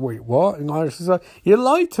Joe's like, wait, what? And Iris is like, you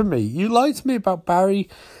lied to me. You lied to me about Barry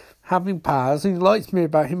having powers, and you lied to me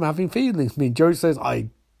about him having feelings for me. And Joe says, I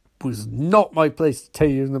was not my place to tell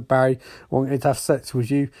you that Barry wanted to have sex with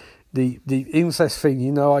you. The incest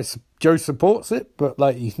thing, Joe supports it,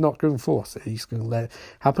 but he's not going to force it. He's going to let it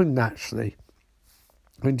happen naturally.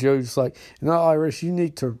 And Joe's like, Iris, you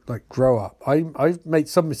need to grow up. I've made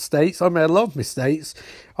some mistakes. I made a lot of mistakes.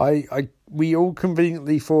 We all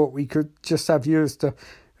conveniently thought we could just have you as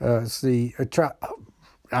the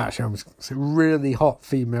actually, I'm going to say really hot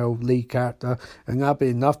female lead character, and that'd be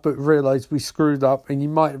enough. But realised we screwed up, and you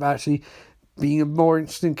might have actually been a more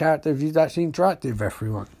interesting character if you'd actually interacted with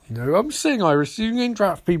everyone. I'm saying, Iris, you can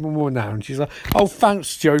interact with people more now. And she's like, oh,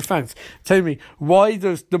 thanks, Joe, thanks. Tell me, why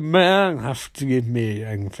does the man have to give me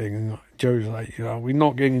anything? And Joe's like, we're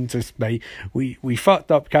not getting into this debate. We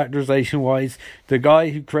fucked up characterization-wise. The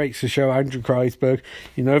guy who creates the show, Andrew Kreisberg,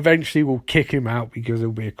 eventually we'll kick him out because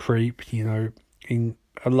he'll be a creep, in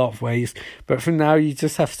a lot of ways. But for now, you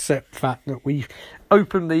just have to accept the fact that we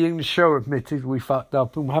openly in the show admitted we fucked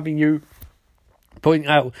up, and having you point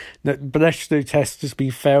out that Bledsoe test has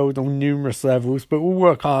been failed on numerous levels, but we'll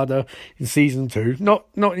work harder in season 2. Not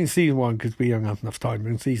in season 1 because we don't have enough time, but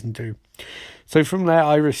in season 2. So from there,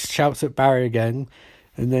 Iris shouts at Barry again,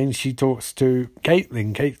 and then she talks to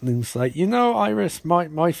Caitlin. Caitlin's like, Iris,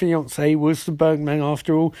 my fiance was the Bergman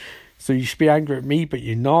after all, so you should be angry at me, but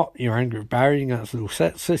you're not. You're angry at Barry, and that's a little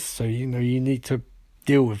sexist, so you need to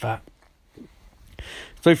deal with that.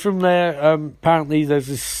 So from there, apparently there's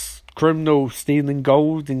this criminal stealing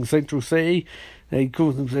gold in Central City. They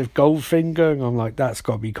call themselves Goldfinger, and I'm like, that's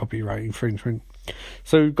got to be copyright infringement.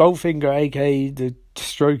 So Goldfinger, aka the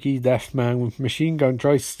strokey deaf man with machine gun,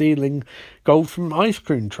 tries stealing gold from an ice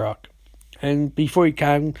cream truck, and before he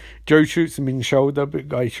can, Joe shoots him in the shoulder, but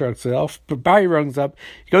the guy shrugs it off. But Barry runs up,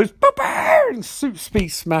 he goes, "Papa!" and super speed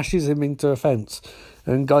smashes him into a fence,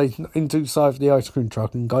 and guy's into the side of the ice cream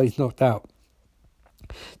truck, and guy's knocked out.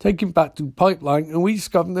 Take him back to the pipeline, and we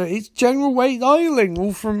discover that it's General Wade Eiling,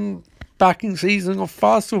 all from back in season of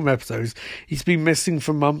Farstorm episodes. He's been missing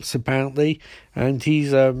for months, apparently, and he's,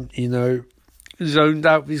 zoned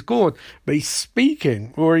out with his gourd. But he's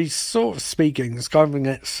speaking, or he's sort of speaking. It's kind of an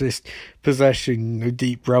exorcist possession, a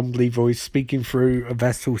deep, rumbly voice speaking through a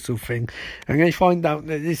vessel sort of thing. And they find out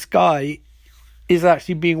that this guy is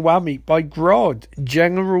actually being whammied by Grodd,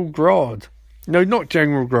 General Grodd. No, not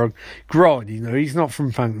General Grodd. Grodd, he's not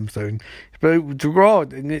from Phantom Zone. But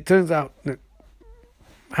Grodd, and it turns out that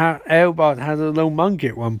Eobard had a little monkey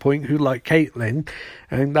at one point who liked Caitlin,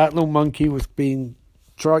 and that little monkey was being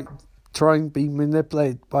trying to be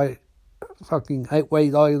manipulated by fucking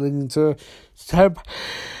Wade Eiling into a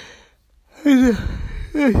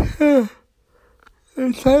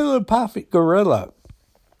telepathic gorilla.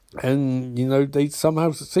 And, they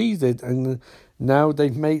somehow succeeded, and now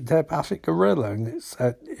they've made telepathic gorilla, and it's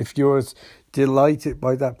if you're as delighted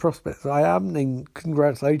by that prospect as I am, then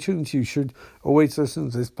congratulations. You should always listen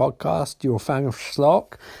to this podcast. You're a fan of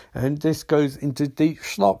Schlock, and this goes into deep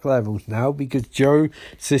Schlock levels now, because Joe,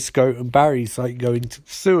 Cisco and Barry's go into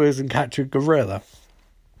sewers and catch a gorilla.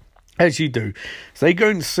 As you do. So they go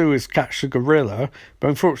into sewers, catch a gorilla, but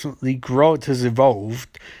unfortunately Grodd has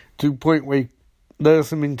evolved to a point where he lures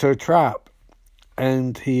them into a trap.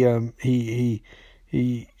 And he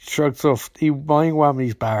shrugs off, he mind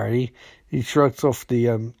whammies Barry, he shrugs off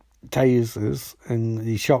the tasers and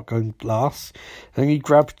the shotgun blasts, and he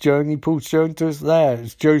grabs Joe and he pulls Joe into his lair.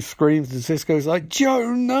 As Joe screams and Cisco's like,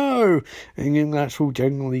 Joe, no! And in an actual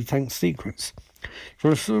generally tense sequence.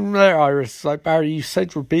 From there, Iris is like, Barry, you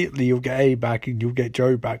said repeatedly you'll get A back and you'll get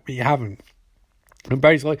Joe back, but you haven't. And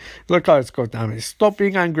Barry's like, look, Iris, goddammit, stop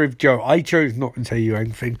being angry with Joe. I chose not to tell you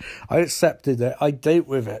anything. I accepted it. I dealt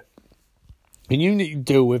with it. And you need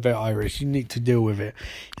to deal with it, Iris. You need to deal with it.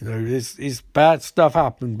 You know, it's bad stuff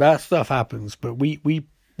happens. Bad stuff happens, but we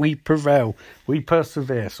prevail. We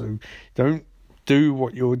persevere. So don't do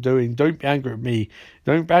what you're doing. Don't be angry at me.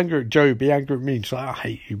 Don't be angry at Joe. Be angry at me. She's like, I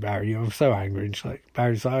hate you, Barry. I'm so angry. And she's like,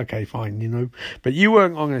 Barry's like, okay, fine, you know. But you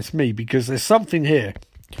weren't honest with me because there's something here.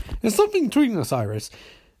 There's something between us, Iris.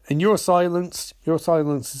 And your silence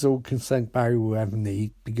is all consent Barry will ever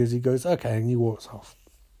need, because he goes, okay, and he walks off.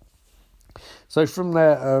 So from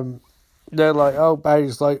there, they're like, oh,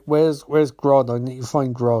 Barry's like, where's Grodd? I need to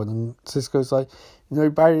find Grodd. And Cisco's like, you know,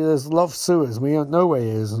 Barry, there's a lot of sewers. We don't know where he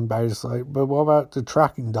is. And Barry's like, but what about the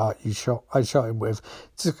tracking dart I shot him with?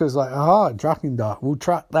 Cisco's like, aha, tracking dart. We'll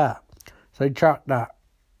track that. So they track that.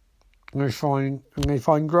 And they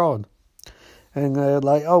find Grodd. And they're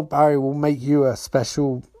like, oh, Barry, we'll make you a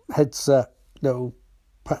special headset that'll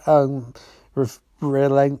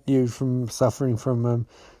relent you from suffering from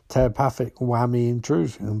telepathic whammy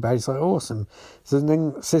intrusion. And Barry's like, awesome. So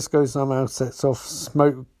then Cisco somehow sets off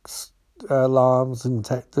smoke alarms and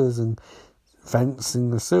detectors and vents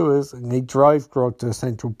in the sewers, and they drive Grodd to a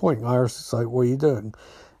central point. Iris is like, what are you doing?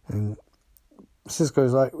 And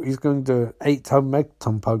Cisco's like, he's going to do an 8-ton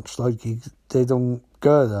megaton punch like he did on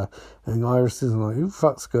Gerda. And Iris is like, who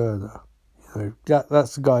fucks Gerda? You know,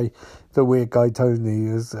 that's the guy, the weird guy Tony,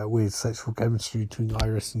 is that weird sexual chemistry between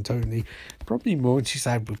Iris and Tony. Probably more than she's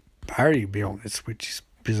had with Barry, to be honest, which is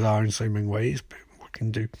bizarre in so many ways, but what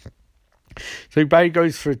can do? So Barry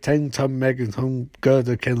goes for a 10-ton megaton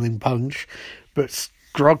Gerda killing punch, but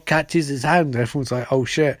Grodd catches his hand. Everyone's like, oh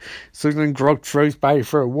shit. So then Grodd throws Barry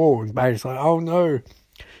through a wall, and Barry's like, oh no.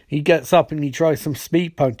 He gets up and he tries some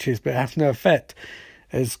speed punches, but it has no effect,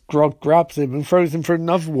 as Grodd grabs him and throws him through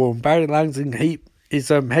another wall, and Barry lands in his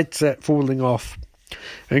headset falling off.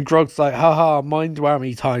 And Grodd's like, haha, mind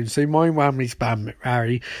whammy time. So mind whammies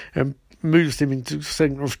Barry and moves him into the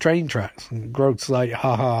centre of train tracks. And Grodd's like,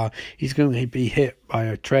 haha, he's going to be hit by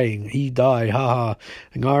a train. He die, haha.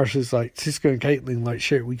 And Iris is like, Cisco and Caitlin, like,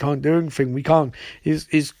 shit, we can't do anything. We can't.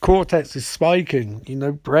 His cortex is spiking, you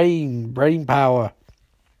know, brain power.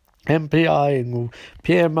 MPI and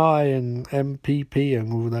PMI and MPP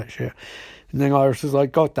and all that shit. And then Iris is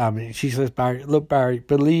like, God damn it. She says, Barry, look, Barry,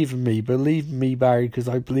 believe in me, Barry, because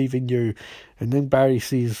I believe in you. And then Barry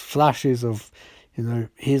sees flashes of, you know,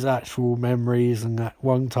 his actual memories, and at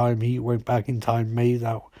one time he went back in time,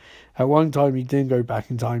 at one time he didn't go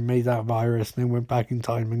back in time, made that virus, and then went back in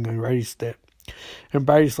time and erased it. And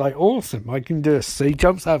Barry's like, awesome, I can do this. So he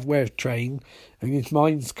jumps out of where train, and his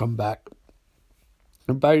mind's come back.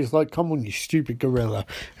 And Barry's like, come on, you stupid gorilla.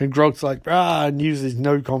 And Grodd's like, and uses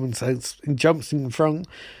no common sense and jumps in front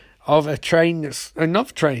of another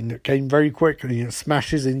train that came very quickly, and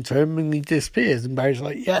smashes into him, and he disappears. And Barry's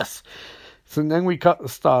like, yes. So then we cut the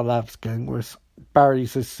Star Labs gang, where Barry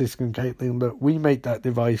says to Cisco and Caitlin, look, we made that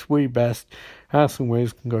device, we best. Harrison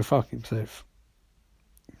Wells can go fuck himself.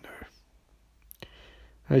 No.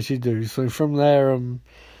 As you do. So from there,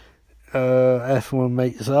 F1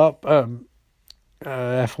 mates up.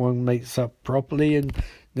 F1 mates up properly, and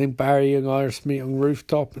then Barry and Iris meet on the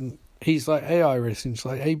rooftop, and he's like, hey Iris, and she's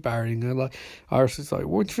like, hey Barry, and they're like, Iris is like,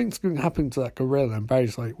 what do you think's going to happen to that gorilla? And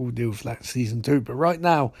Barry's like, we'll deal with that in season 2, but right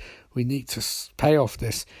now we need to pay off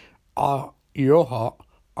this. You're hot,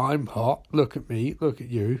 I'm hot, look at me, look at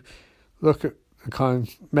you, look at the kind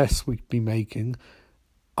of mess we'd be making.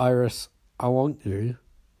 Iris, I want you.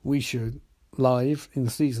 We should, live in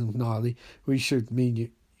the season finale, we should meet you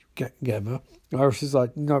get together. Iris is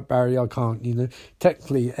like, no, Barry, I can't, you know.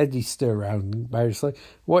 Technically, Eddie's still around. And Barry's like,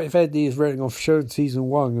 what if Eddie is writing off show in season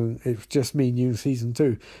 1 and it's just me and you in season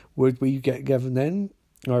 2? Would we get together then?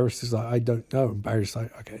 Iris is like, I don't know. And Barry's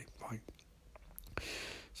like, okay, fine.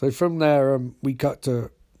 So from there, we cut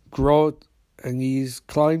to Grodd, and he's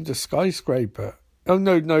climbed a skyscraper. Oh,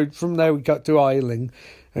 no, from there we cut to Eiling,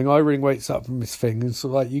 and Eiling wakes up from his thing, and so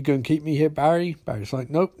like, you going to keep me here, Barry? Barry's like,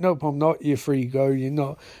 nope, I'm not. You're free to go. You're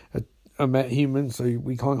not a metahuman, so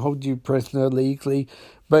we can't hold you prisoner legally.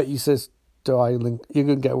 But he says to Eiling, you're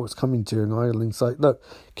going to get what's coming to you. And Eiling's like, look,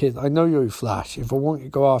 kid, I know you're Flash. If I want you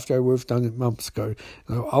to go after, I would have done it months ago.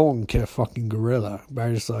 I want to kill a fucking gorilla.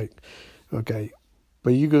 Barry's like, okay,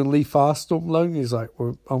 but you going to leave Firestorm alone? He's like,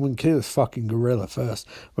 well, I'm going to kill this fucking gorilla first.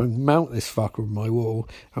 I'm going to mount this fucker on my wall.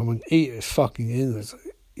 I'm going to eat his fucking innards.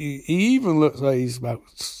 He even looks like he's about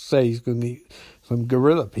to say he's going to eat some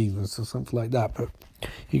gorilla penis or something like that. But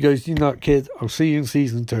he goes, you know, kid, I'll see you in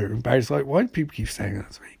season 2. And Barry's like, why do people keep saying that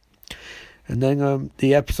to me? And then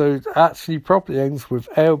the episode actually properly ends with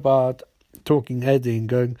Eobard talking to Eddie and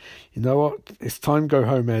going, you know what, it's time to go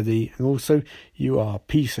home, Eddie. And also, you are a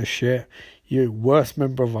piece of shit. You're the worst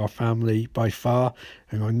member of our family by far,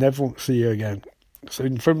 and I never want to see you again.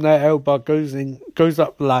 So from there, Eobard goes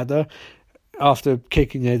up the ladder after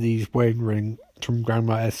kicking Eddie's wedding ring from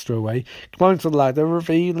Grandma Esther away, climbs the ladder,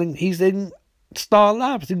 revealing he's in Star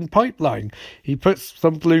Labs in Pipeline. He puts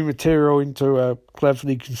some blue material into a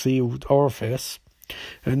cleverly concealed orifice,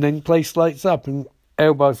 and then place lights up, and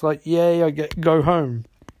Eobard's like, yay, I get to go home.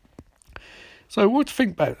 So what do you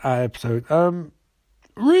think about that episode?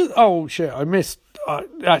 Oh shit, I missed,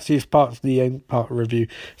 actually it's part of the end part of the review.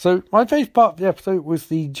 So my favourite part of the episode was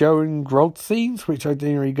the Joe and Grodd scenes, which I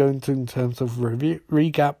didn't really go into in terms of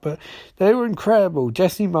recap, but they were incredible.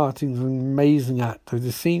 Jesse Martin's an amazing actor.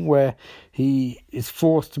 The scene where he is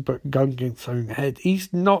forced to put a gun against his own head,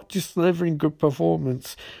 he's not just delivering good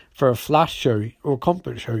performance for a flash show or a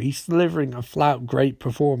combat show, he's delivering a flat great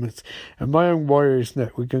performance. And my own worry is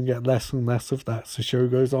that we're going to get less and less of that as the show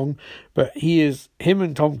goes on, but him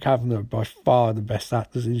and Tom Cavanagh are by far the best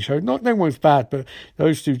actors in the show. Not that one's bad, but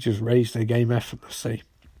those two just raised their game effortlessly.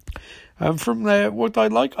 From there, what I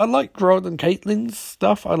like Grodd and Caitlin's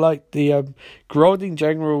stuff. I like the Grodd in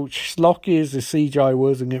general, schlocky as the CGI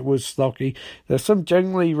was, and it was schlocky. There's some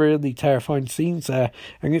generally really terrifying scenes there,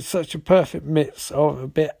 and it's such a perfect mix of a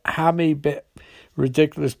bit hammy, bit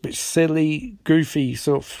ridiculous, bit silly, goofy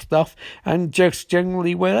sort of stuff, and just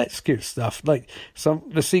generally well executed stuff. Like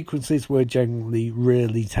the sequences were generally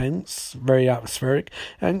really tense, very atmospheric,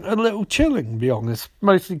 and a little chilling, to be honest,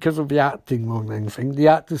 mostly because of the acting more than anything. The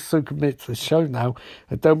actors so committed to the show now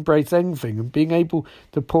and don't brace anything, and being able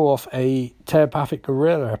to pull off a telepathic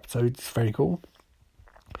gorilla episode is very cool.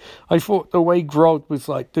 I thought the way Grodd was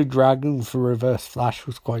like the dragon for Reverse Flash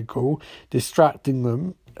was quite cool, distracting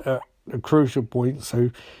them a crucial point so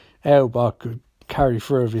Eobard could carry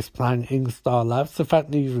through of his plan in Star Labs. The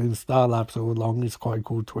fact that he was in Star Labs all along is quite a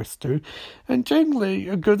cool twist too, and generally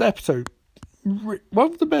a good episode. One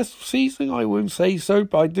of the best season, I wouldn't say so,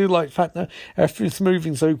 but I do like the fact that everything's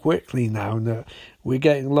moving so quickly now, and that we're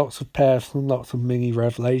getting lots of payoffs and lots of mini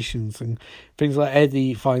revelations and things like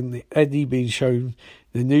Eddie being shown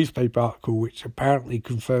the newspaper article, which apparently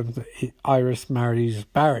confirms that Iris marries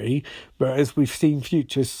Barry, but as we've seen,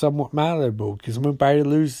 Future's somewhat malleable, because when Barry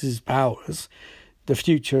loses his powers, the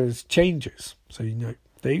Future changes. So,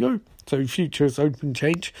 there you go. So, Future's open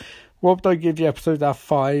change. What would I give the episode out of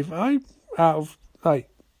 5? Out of,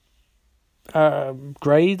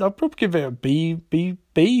 grade, I'd probably give it a B.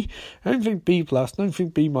 I don't think B+, I don't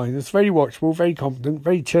think B-. Very watchable, very competent,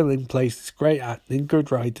 very chilling place. It's great acting,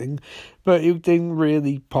 good writing, but it didn't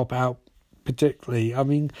really pop out particularly. I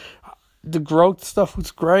mean, the Grodd stuff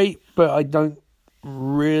was great, but I don't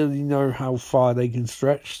really know how far they can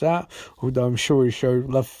stretch that, although I'm sure the show would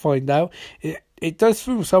love to find out. It does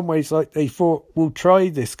feel in some ways like they thought, we'll try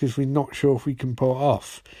this because we're not sure if we can pull it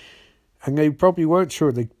off. And they probably weren't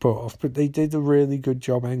sure they could pull it off, but they did a really good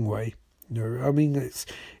job anyway. I mean,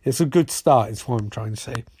 it's a good start, is what I'm trying to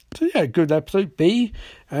say. So yeah, good episode, B,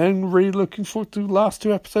 and really looking forward to the last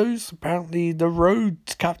 2 episodes. Apparently the Road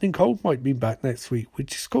Captain Cold might be back next week,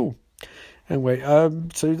 which is cool. Anyway,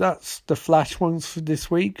 so that's the Flash ones for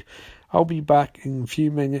this week. I'll be back in a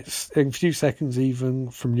few seconds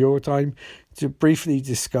even from your time, to briefly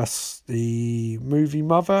discuss the movie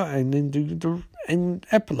Mother and then do the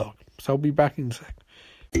epilogue. So I'll be back in a sec.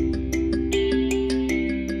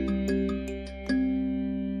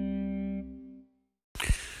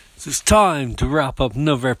 So it's time to wrap up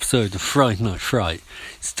another episode of Friday Night Fright.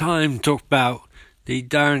 It's time to talk about the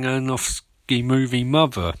Darren Aronofsky movie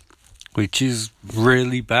Mother, which is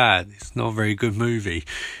really bad. It's not a very good movie.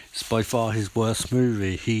 It's by far his worst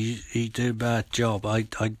movie. He did a bad job. I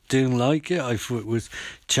didn't like it. I thought it was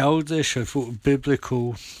childish. I thought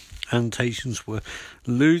biblical annotations were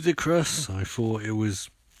ludicrous. I thought it was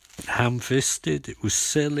ham-fisted. It was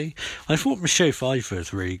silly. I thought Michelle Pfeiffer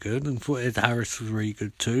was really good, and thought Ed Harris was really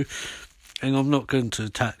good too. And I'm not going to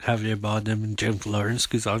attack Javier Bardem and Jennifer Lawrence,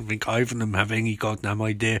 because I don't think either of them have any goddamn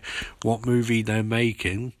idea what movie they're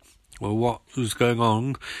making or what was going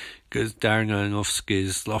on, because Darren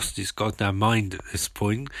Aronofsky's lost his goddamn mind at this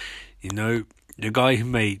point. The guy who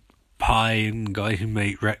made Pie and the guy who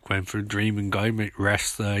made Requiem for a Dream and the guy who made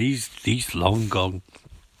Wrestler, he's long gone.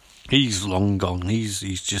 He's long gone. He's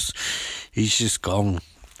just gone.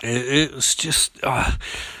 It's just I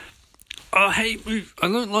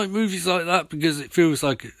don't like movies like that, because it feels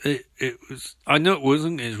like it was. I know it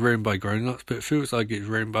wasn't. It's written by grown-ups, but it feels like it's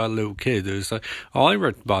written by a little kid. It was like, I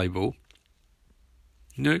read the Bible.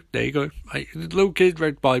 There you go. The little kid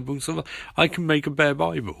read the Bible, so I can make a better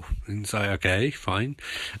Bible and say, okay, fine.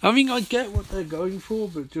 I mean, I get what they're going for,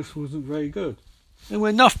 but it just wasn't very good.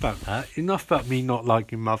 Anyway, enough about that. Enough about me not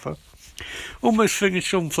liking Mother. Almost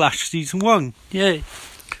finished on Flash Season 1. Yay.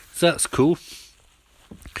 So that's cool.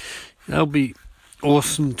 That'll be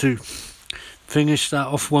awesome to finish that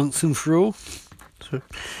off once and for all. So,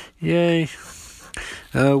 yay.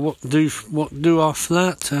 What do after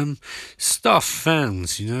that? Stuff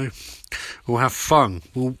fans, We'll have fun.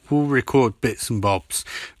 We'll record bits and bobs,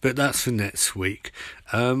 but that's for next week.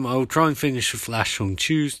 I'll try and finish the Flash on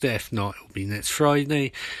Tuesday. If not, it'll be next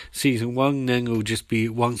Friday. Season 1, then it'll just be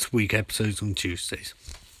once a week episodes on Tuesdays.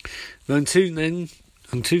 But until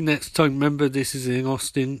next time, remember this is in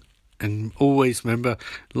Austin, and always remember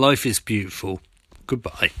life is beautiful.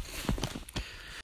 Goodbye.